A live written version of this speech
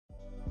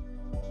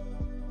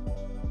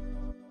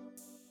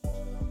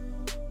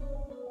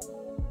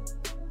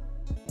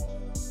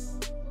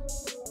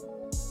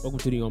Welcome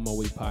to the On My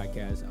Way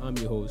podcast. I'm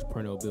your host,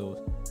 Pernell Bills,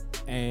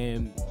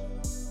 and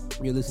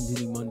you're listening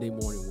to the Monday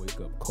Morning Wake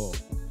Up Call.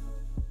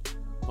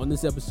 On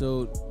this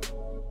episode,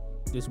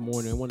 this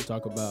morning, I want to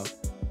talk about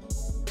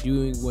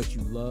doing what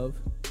you love,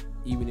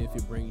 even if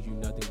it brings you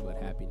nothing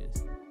but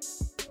happiness.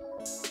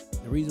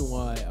 The reason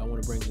why I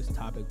want to bring this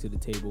topic to the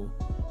table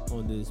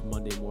on this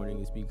Monday morning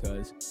is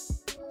because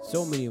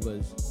so many of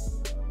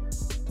us,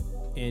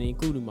 and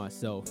including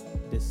myself,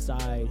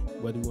 decide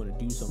whether we want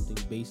to do something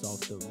based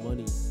off the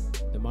money,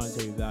 the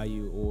monetary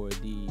value, or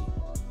the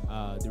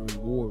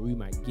reward we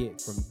might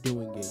get from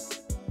doing it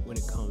when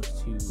it comes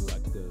to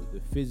like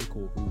the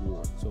physical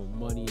reward. So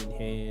money in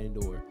hand,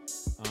 or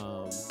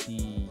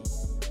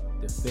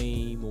the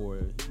fame, or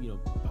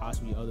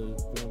possibly other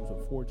forms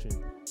of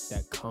fortune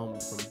that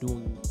comes from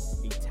doing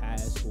a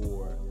task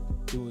or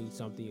doing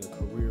something, a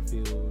career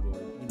field,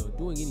 or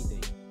doing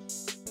anything.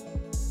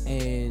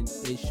 And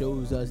it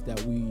shows us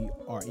that we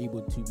are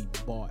able to be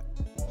bought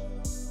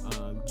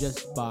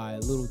just by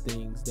little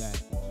things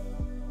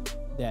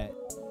that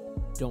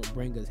don't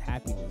bring us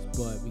happiness,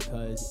 but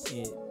because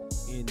it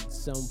in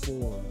some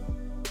form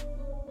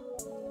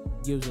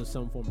gives us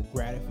some form of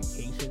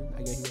gratification,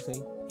 I guess you would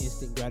say,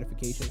 instant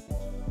gratification,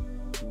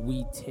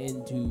 we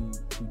tend to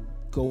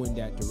go in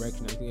that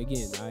direction. I think,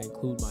 again, I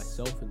include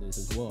myself in this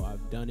as well.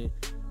 I've done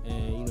it,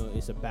 and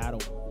it's a battle.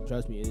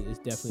 Trust me, it's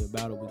definitely a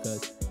battle,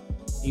 because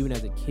even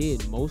as a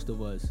kid, most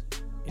of us,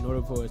 in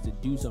order for us to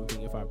do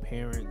something, if our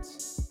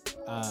parents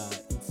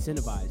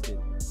incentivized it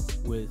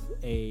with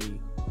a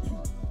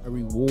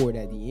reward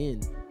at the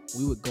end,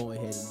 we would go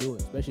ahead and do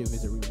it, especially if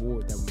it's a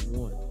reward that we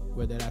want,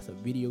 whether that's a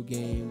video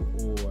game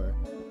or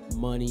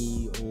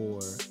money,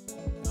 or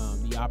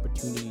the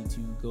opportunity to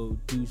go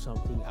do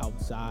something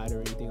outside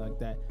or anything like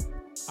that.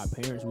 Our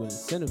parents would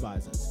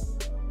incentivize us,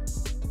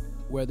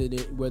 whether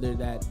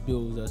that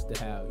builds us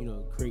to have,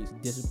 creates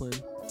discipline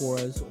for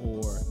us,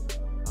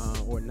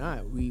 or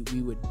not. We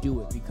would do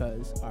it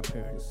because our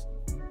parents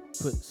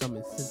put some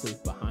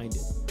incentive behind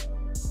it.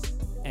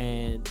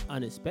 And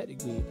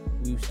unintentionally,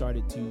 we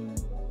started to do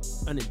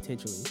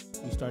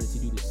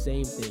the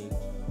same thing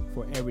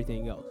for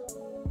everything else.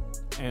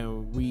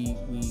 And we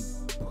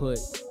put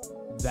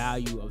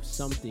value of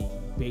something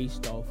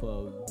based off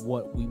of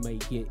what we may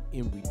get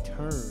in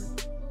return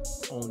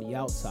on the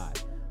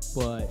outside,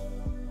 but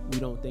we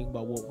don't think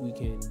about what we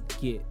can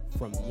get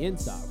from the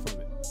inside from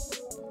it.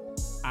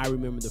 I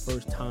remember the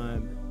first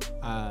time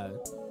I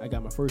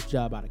got my first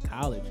job out of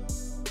college,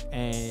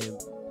 and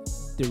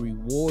the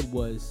reward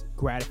was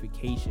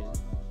gratification,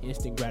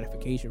 instant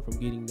gratification from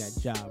getting that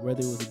job.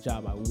 Whether it was a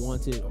job I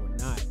wanted or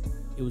not,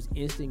 it was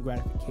instant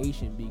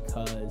gratification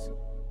because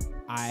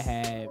I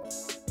had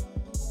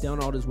done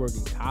all this work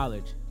in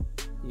college,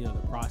 the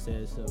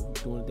process of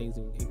doing things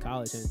in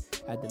college, and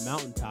at the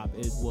mountaintop,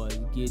 it was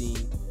getting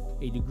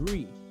a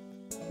degree,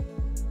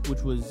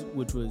 which was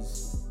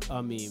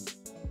an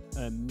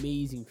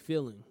amazing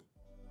feeling.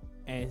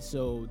 And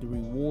so the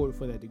reward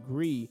for that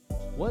degree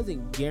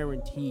wasn't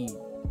guaranteed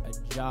a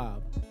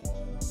job,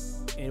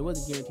 and it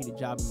wasn't guaranteed a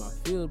job in my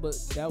field, but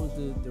that was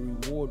the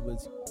reward,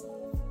 was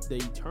the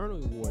eternal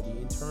reward, the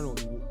internal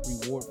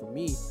reward for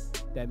me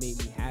that made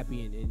me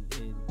happy and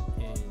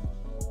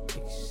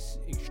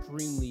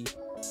extremely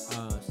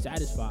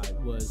satisfied,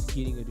 was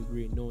getting a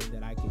degree and knowing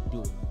that I could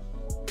do it.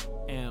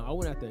 And I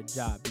went after a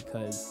job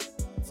because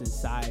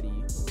society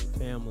or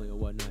family or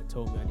whatnot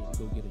told me I need to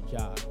go get a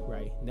job,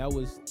 right? And that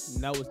was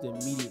the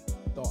immediate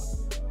thought.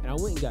 And I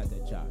went and got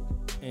that job.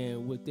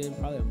 And within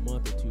probably a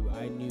month or two,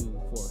 I knew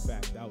for a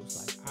fact, I was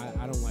like,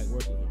 I don't like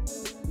working here.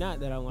 Not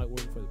that I don't like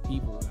working for the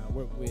people that I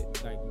work with.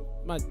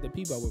 Like, the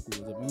people I work with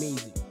was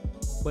amazing.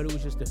 But it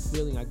was just the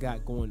feeling I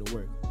got going to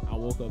work. I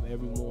woke up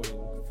every morning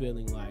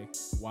feeling like,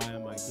 why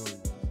am I doing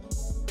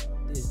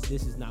this?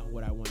 This is not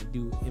what I want to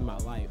do in my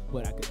life.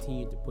 But I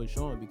continued to push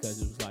on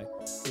because it was like,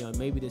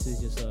 maybe this is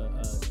just a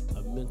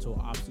mental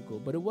obstacle.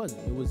 But it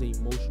wasn't. It was an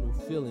emotional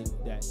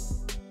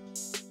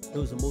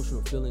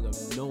feeling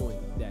of knowing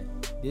that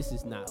this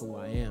is not who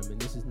I am, and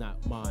this is not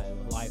my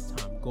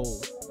lifetime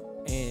goal.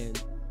 And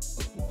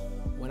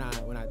when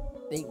I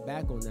think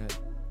back on that,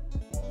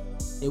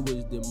 it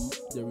was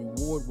the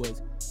reward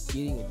was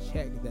getting a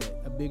check,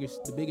 the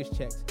biggest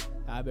checks that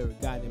I've ever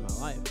gotten in my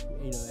life,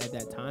 at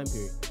that time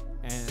period.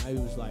 And I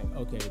was like,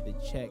 okay, the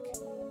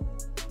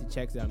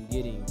checks that I'm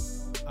getting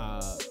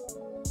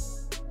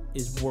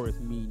is worth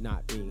me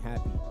not being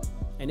happy.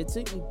 And it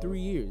took me 3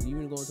 years,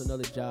 even going to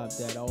another job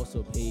that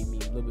also paid me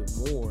a little bit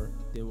more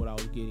than what I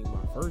was getting from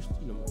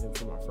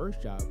my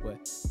first job.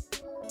 But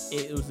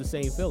it was the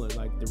same feeling.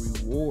 Like, the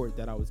reward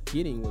that I was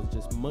getting was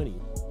just money,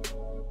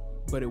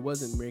 but it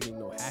wasn't bringing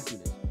no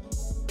happiness,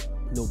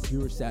 no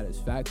pure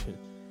satisfaction.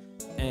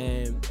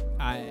 And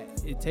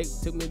it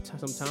took me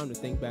some time to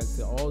think back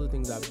to all the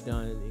things I've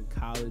done in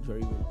college or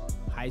even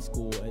high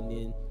school, and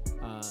then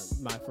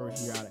my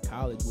first year out of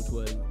college, which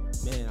was,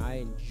 man,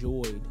 I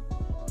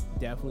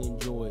definitely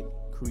enjoyed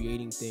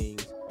creating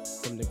things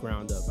from the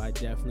ground up. I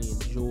definitely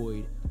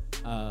enjoyed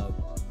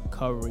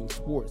covering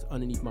sports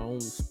underneath my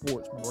own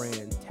sports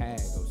brand tag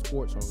of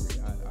Sports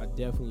Hungry. I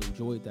definitely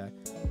enjoyed that.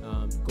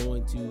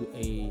 Going to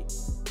a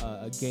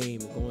game,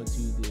 going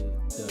to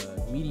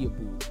the media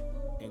booth,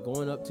 and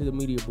going up to the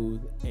media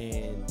booth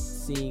and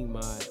seeing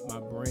my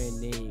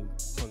brand name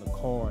on the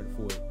card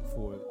for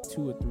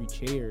 2 or 3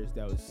 chairs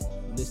that was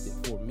listed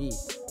for me.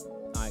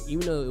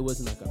 Even though it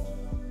wasn't like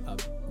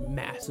a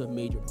massive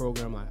major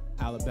program like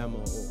Alabama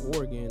or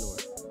Oregon or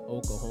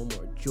Oklahoma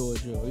or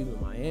Georgia or even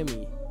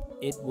Miami,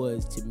 it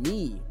was, to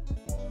me,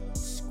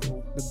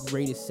 the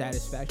greatest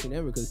satisfaction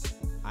ever, because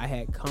I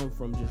had come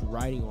from just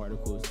writing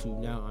articles to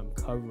now I'm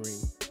covering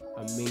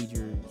a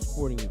major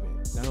sporting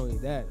event. Not only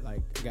that,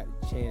 like, I got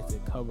a chance to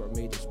cover a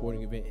major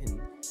sporting event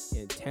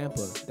in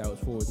Tampa that was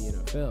for the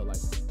NFL.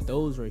 Like,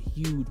 those are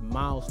huge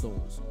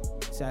milestones.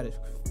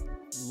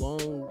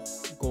 Long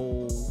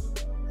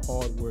goals,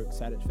 hard work,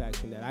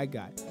 satisfaction that I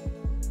got.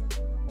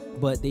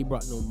 But they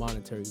brought no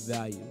monetary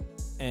value.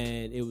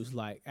 And it was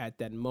like, at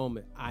that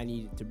moment, I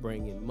needed to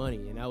bring in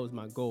money. And that was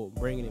my goal,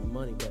 bringing in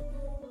money. But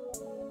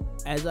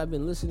as I've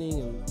been listening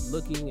and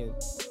looking and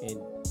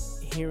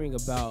hearing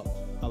about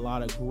a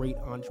lot of great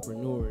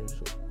entrepreneurs,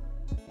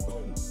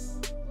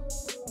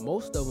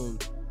 most of them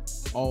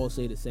all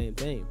say the same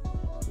thing,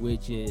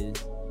 which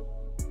is,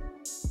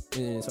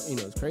 and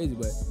it's crazy,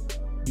 but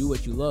do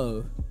what you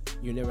love.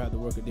 You'll never have to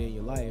work a day in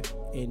your life,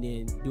 and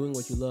then doing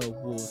what you love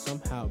will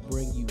somehow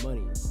bring you money.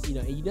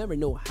 And you never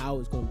know how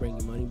it's going to bring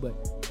you money,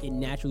 but it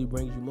naturally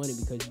brings you money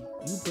because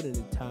you put in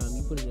the time,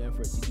 you put in the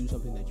effort to do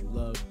something that you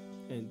love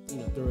and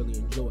thoroughly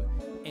enjoy.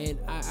 And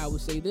I would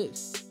say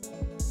this: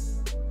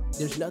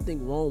 there's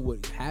nothing wrong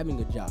with having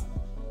a job,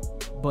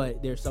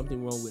 but there's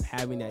something wrong with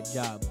having that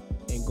job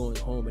and going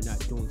home and not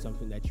doing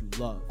something that you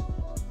love.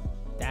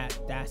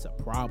 That's a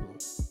problem,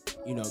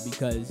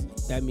 because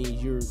that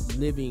means you're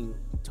living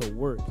to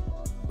work,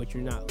 but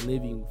you're not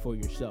living for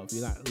yourself.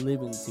 You're not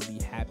living to be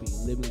happy,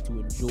 living to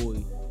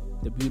enjoy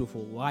the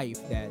beautiful life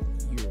that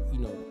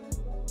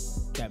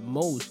that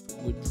most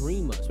would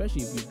dream of,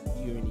 especially if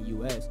you're in the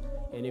U.S.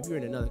 And if you're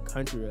in another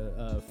country,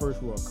 a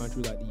first world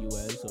country like the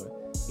U.S., or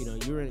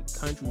you're in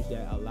countries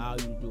that allow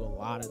you to do a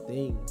lot of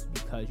things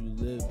because you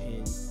live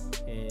in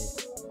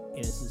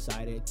a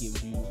society that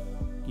gives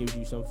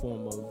you some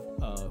form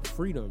of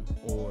freedom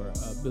or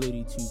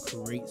ability to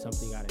create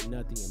something out of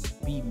nothing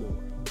and be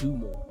more, do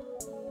more.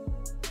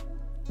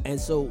 And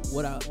so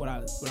when I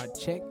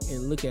check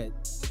and look at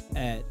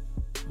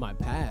my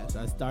past,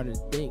 I started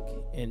to think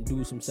and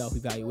do some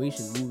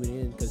self-evaluation moving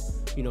in,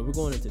 because we're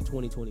going into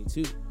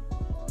 2022,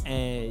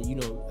 and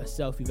a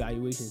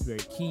self-evaluation is very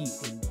key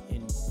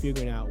in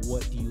figuring out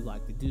what do you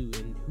like to do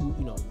and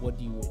what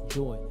do you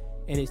enjoy.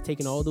 And it's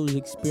taking all those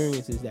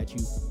experiences that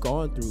you've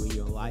gone through in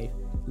your life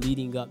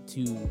leading up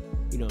to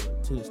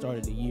to the start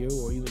of the year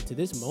or even to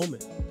this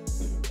moment,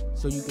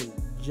 so you can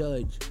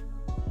judge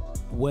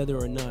whether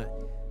or not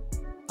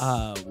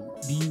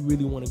do you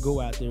really want to go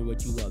out there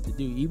what you love to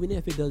do, even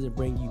if it doesn't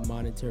bring you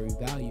monetary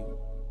value.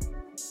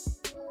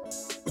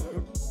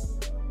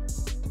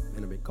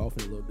 And I've been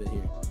coughing a little bit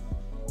here.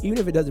 Even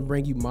if it doesn't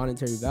bring you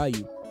monetary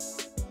value.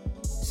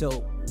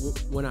 So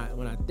when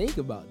I think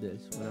about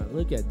this, when I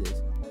look at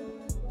this,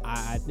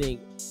 I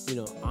think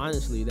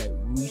honestly that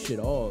we should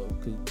all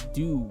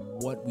do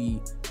what we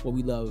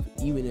love,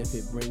 even if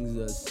it brings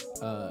us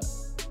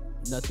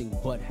nothing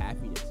but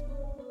happiness.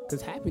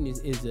 Because happiness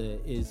is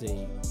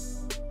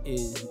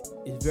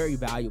very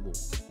valuable,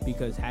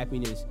 because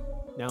happiness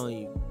not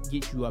only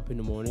gets you up in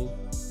the morning,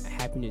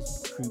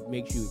 happiness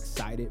makes you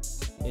excited.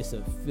 It's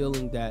a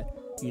feeling that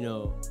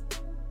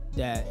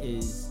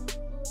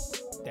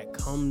that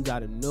comes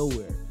out of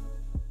nowhere.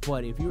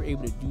 But if you're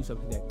able to do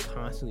something that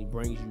constantly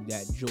brings you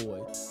that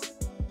joy,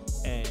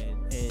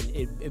 and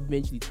it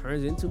eventually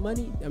turns into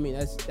money, I mean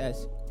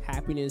that's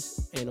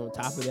happiness, and on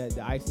top of that,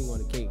 the icing on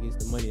the cake is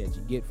the money that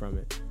you get from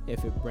it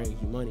if it brings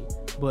you money.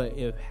 But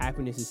if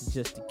happiness is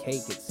just the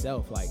cake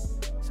itself, like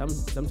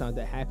sometimes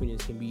that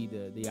happiness can be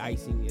the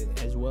icing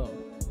as well.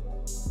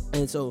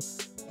 And so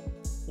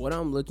what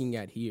I'm looking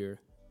at here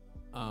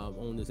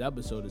on this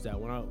episode is that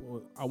when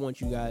I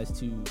want you guys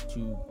to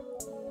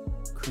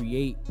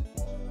create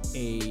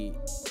a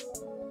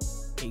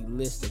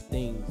list of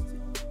things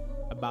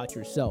about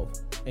yourself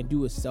and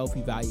do a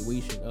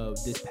self-evaluation of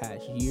this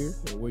past year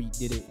and where you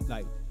did it.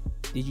 Like,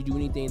 did you do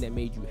anything that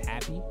made you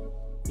happy,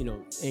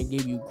 and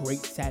gave you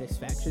great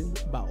satisfaction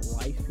about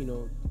life?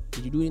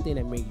 Did you do anything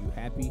that made you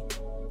happy?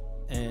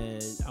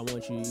 And I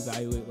want you to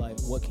evaluate, like,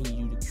 what can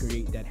you do to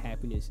create that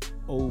happiness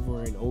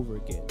over and over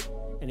again?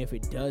 And if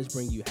it does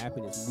bring you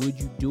happiness, would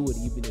you do it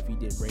even if it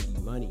didn't bring you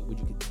money? Would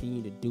you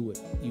continue to do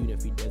it even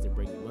if it doesn't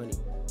bring you money?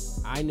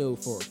 I know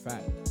for a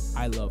fact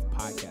I love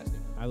podcasting.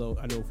 I know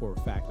for a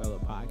fact I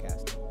love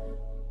podcasting.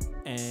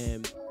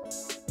 And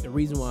the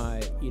reason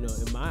why, in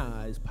my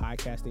eyes,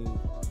 podcasting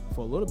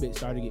for a little bit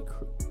started to get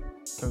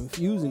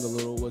confusing a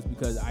little was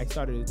because I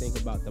started to think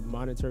about the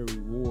monetary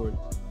reward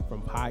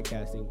from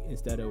podcasting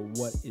instead of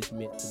what it's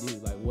meant to do,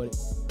 like what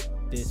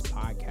this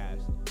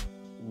podcast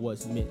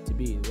was meant to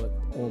be, what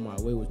On My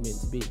Way was meant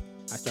to be.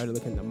 I started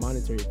looking at the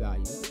monetary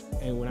value.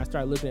 And when I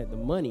started looking at the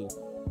money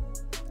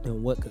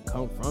and what could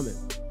come from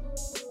it,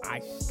 I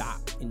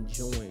stopped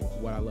enjoying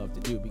what I love to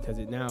do, because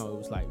it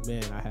was like,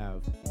 man, I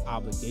have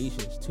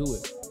obligations to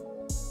it.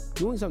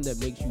 Doing something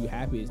that makes you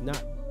happy is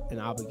not an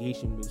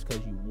obligation, but it's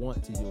because you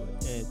want to do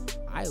it. And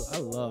I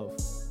love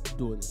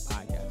doing this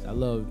podcast. I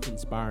love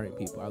inspiring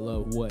people. I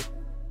love what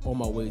On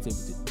My Way is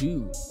able to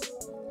do.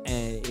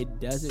 And it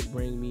doesn't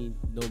bring me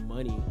no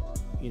money.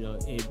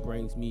 It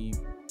brings me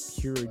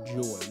pure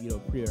joy,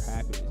 pure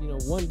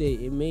happiness. One day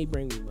it may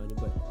bring me money,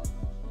 but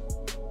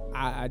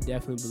I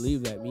definitely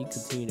believe that me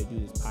continuing to do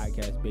this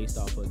podcast based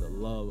off of the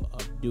love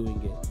of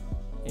doing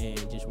it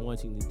and just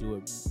wanting to do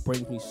it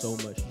brings me so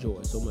much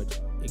joy, so much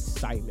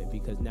excitement,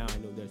 because now I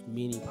know there's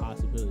many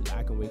possibilities.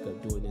 I can wake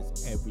up doing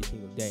this every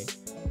single day,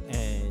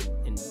 and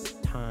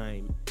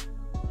time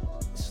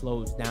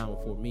slows down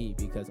for me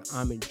because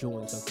I'm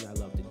enjoying something I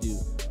love to do.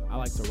 I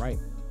like to write,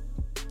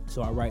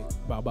 so I write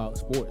about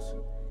sports,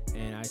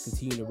 and I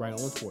continue to write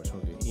on Sports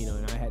Hungry,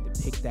 and I had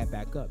to pick that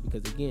back up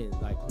because, again,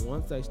 like,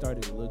 once I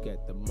started to look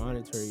at the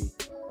monetary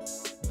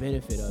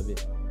benefit of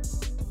it,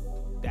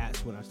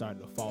 that's when I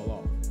started to fall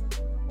off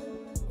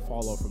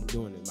from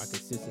doing it. My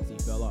consistency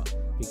fell off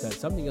because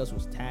something else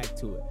was tagged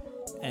to it.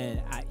 And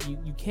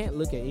you can't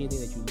look at anything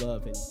that you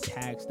love and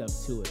tag stuff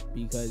to it,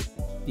 because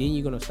then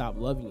you're going to stop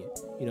loving it.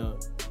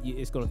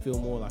 It's going to feel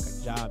more like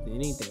a job than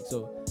anything.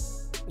 So,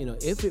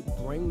 if it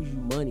brings you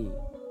money,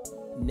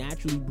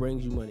 naturally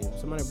brings you money. If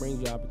somebody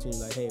brings you an opportunity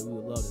like, hey, we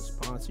would love to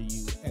sponsor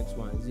you X,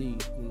 Y, and Z,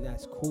 then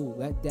that's cool.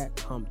 Let that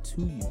come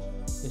to you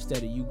instead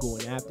of you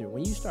going after it.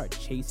 When you start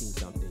chasing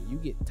something, you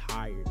get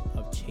tired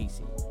of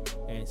chasing,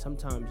 and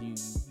sometimes you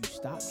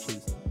stop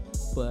chasing.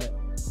 But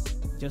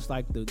just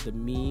like the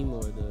meme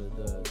or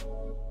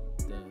the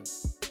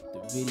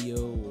video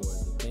or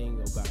the thing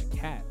about a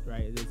cat,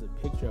 right? There's a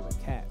picture of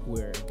a cat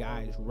where a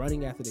guy is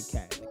running after the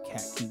cat and the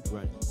cat keeps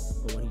running.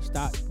 But when he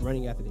stopped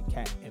running after the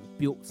cat and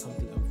built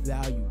something of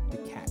value, the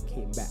cat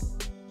came back.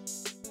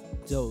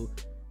 So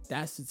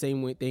that's the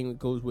same thing that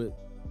goes with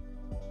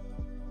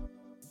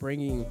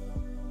bringing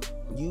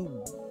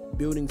you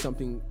building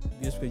something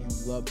just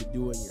because you love to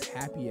do it and you're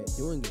happy at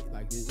doing it.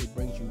 Like, it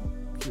brings you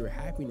pure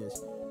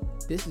happiness.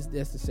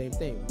 That's the same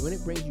thing. When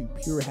it brings you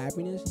pure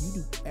happiness,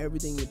 you do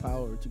everything in your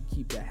power to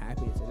keep that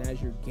happiness. And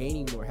as you're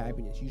gaining more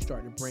happiness, you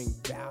start to bring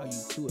value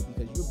to it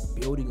because you're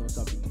building on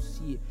something. You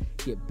see it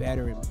get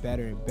better and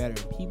better and better,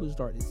 and people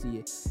start to see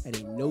it and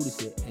they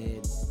notice it.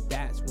 And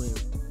that's when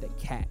the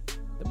cat,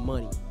 the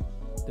money,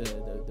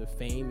 the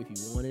fame, if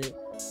you wanted it,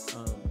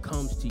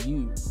 comes to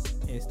you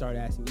and start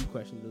asking you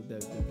questions.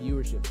 The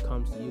viewership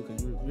comes to you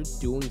because you're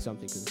doing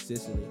something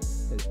consistently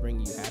that's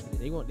bringing you happiness.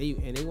 They want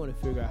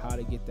to figure out how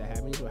to get that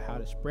happiness or how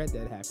to spread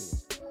that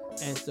happiness.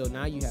 And so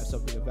now you have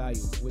something of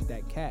value. With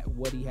that cat,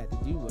 what he had to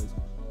do was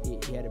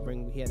he had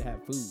to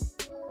have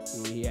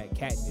food. He had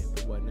catnip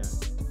and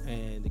whatnot,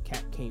 and the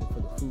cat came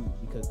for the food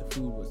because the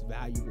food was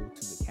valuable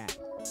to the cat.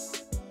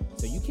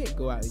 So you can't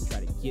go out and try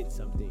to get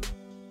something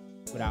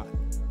without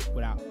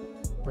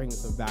bringing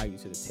some value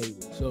to the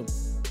table. So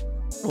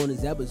on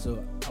this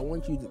episode, I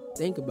want you to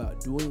think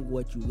about doing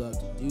what you love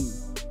to do,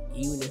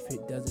 even if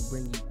it doesn't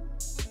bring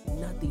you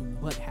nothing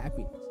but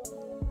happiness.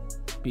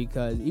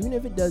 Because even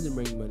if it doesn't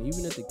bring you money,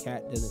 even if the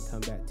cat doesn't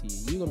come back to you,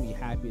 you're going to be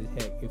happy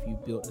as heck if you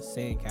built a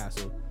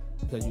sandcastle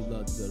because you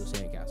love to build a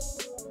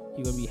sandcastle.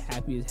 You're going to be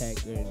happy as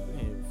heck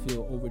and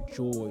feel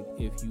overjoyed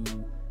if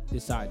you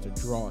decide to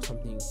draw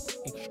something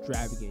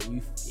extravagant.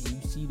 You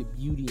see the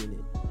beauty in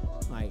it.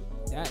 Like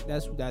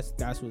that's what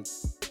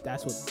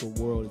the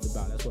world is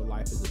about. That's what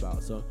life is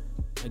about. So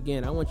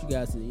again, I want you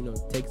guys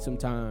to take some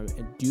time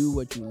and do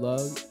what you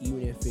love,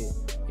 even if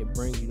it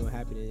brings you no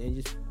happiness and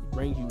just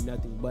brings you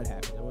nothing but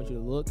happiness. I want you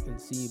to look and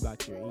see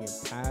about your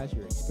past,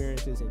 your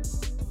experiences,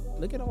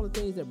 and look at all the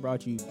things that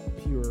brought you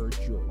pure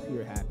joy,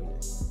 pure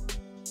happiness,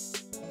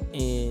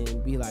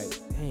 and be like,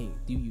 dang,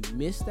 do you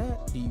miss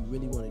that? Do you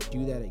really want to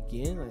do that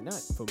again? Like,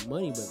 not for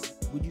money, but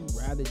would you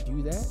rather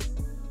do that?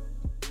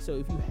 So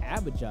if you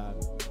have a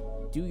job,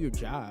 do your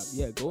job.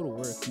 Yeah, go to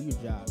work, do your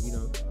job.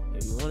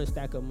 If you want to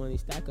stack up money,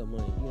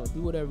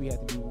 do whatever you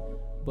have to do.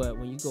 But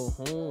when you go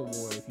home,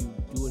 or if you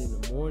do it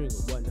in the morning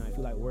or whatnot, if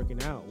you like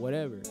working out,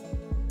 whatever,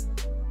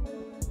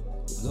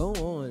 go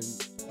on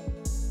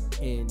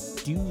and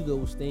do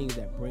those things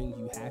that bring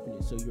you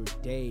happiness, so your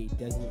day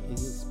isn't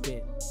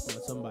spent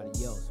on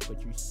somebody else, but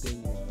you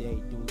spend your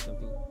day doing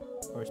something,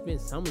 or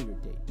spend some of your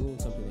day doing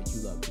something that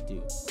you love to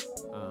do.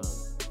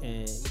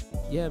 And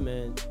yeah,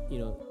 man,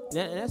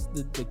 that's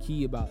the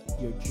key about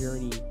your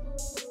journey,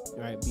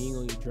 right? Being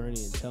on your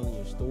journey and telling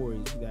your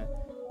stories, that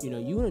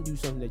you want to do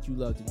something that you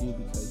love to do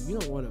because you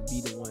don't want to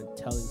be the one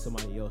telling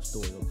somebody else's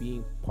story or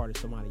being part of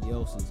somebody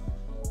else's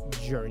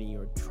journey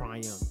or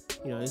triumph.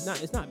 It's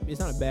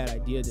not a bad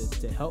idea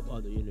to help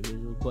other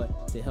individuals,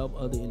 but to help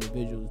other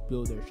individuals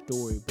build their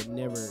story, but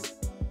never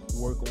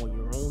work on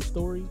your own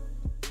story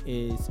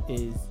is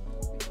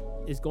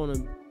going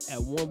to,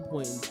 at one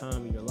point in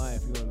time in your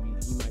life,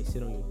 you might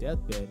sit on your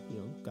deathbed,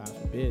 God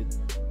forbid,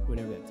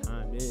 whenever that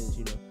time is,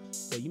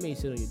 But you may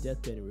sit on your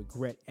deathbed and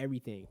regret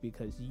everything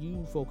because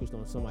you focused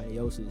on somebody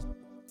else's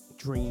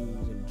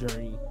dreams and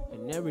journey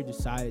and never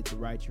decided to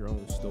write your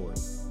own story.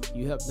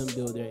 You helped them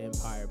build their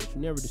empire, but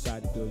you never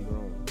decided to build your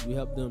own. You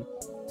helped them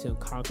to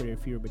conquer their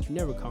fear, but you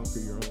never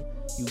conquered your own.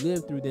 You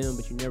lived through them,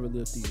 but you never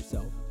lived through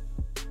yourself.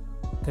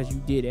 Because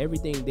you did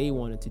everything they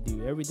wanted to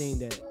do, everything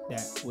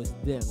that was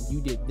them. You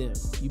did them.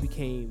 You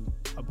became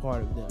a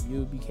part of them.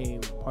 You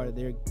became part of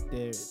their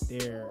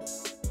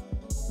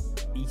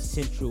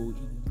essential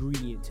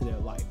ingredient to their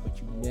life, but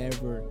you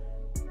never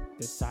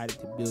decided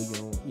to build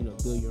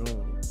your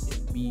own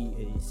and be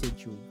an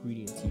essential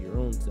ingredient to your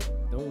own self.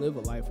 Don't live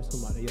a life for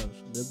somebody else.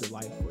 Live the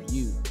life for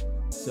you.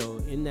 So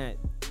in that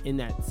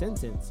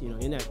sentence,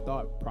 in that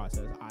thought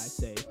process, I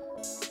say,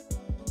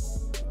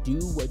 do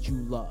what you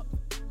love,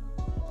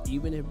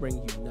 even if it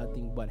brings you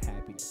nothing but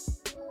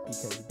happiness,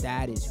 because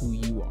that is who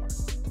you are,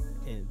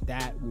 and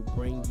that will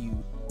bring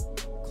you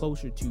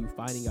closer to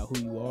finding out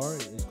who you are,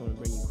 and it's going to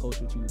bring you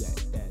closer to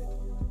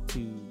to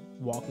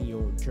walking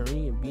your own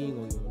journey and being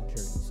on your own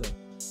journey.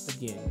 So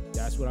again,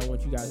 that's what I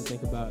want you guys to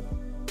think about.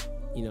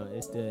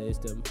 It's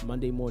the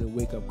Monday morning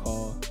wake up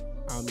call.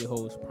 I'm your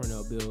host,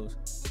 Pernell Bills,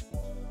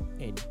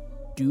 and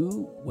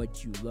do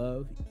what you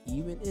love,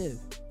 even if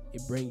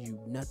it brings you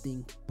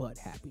nothing but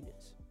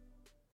happiness.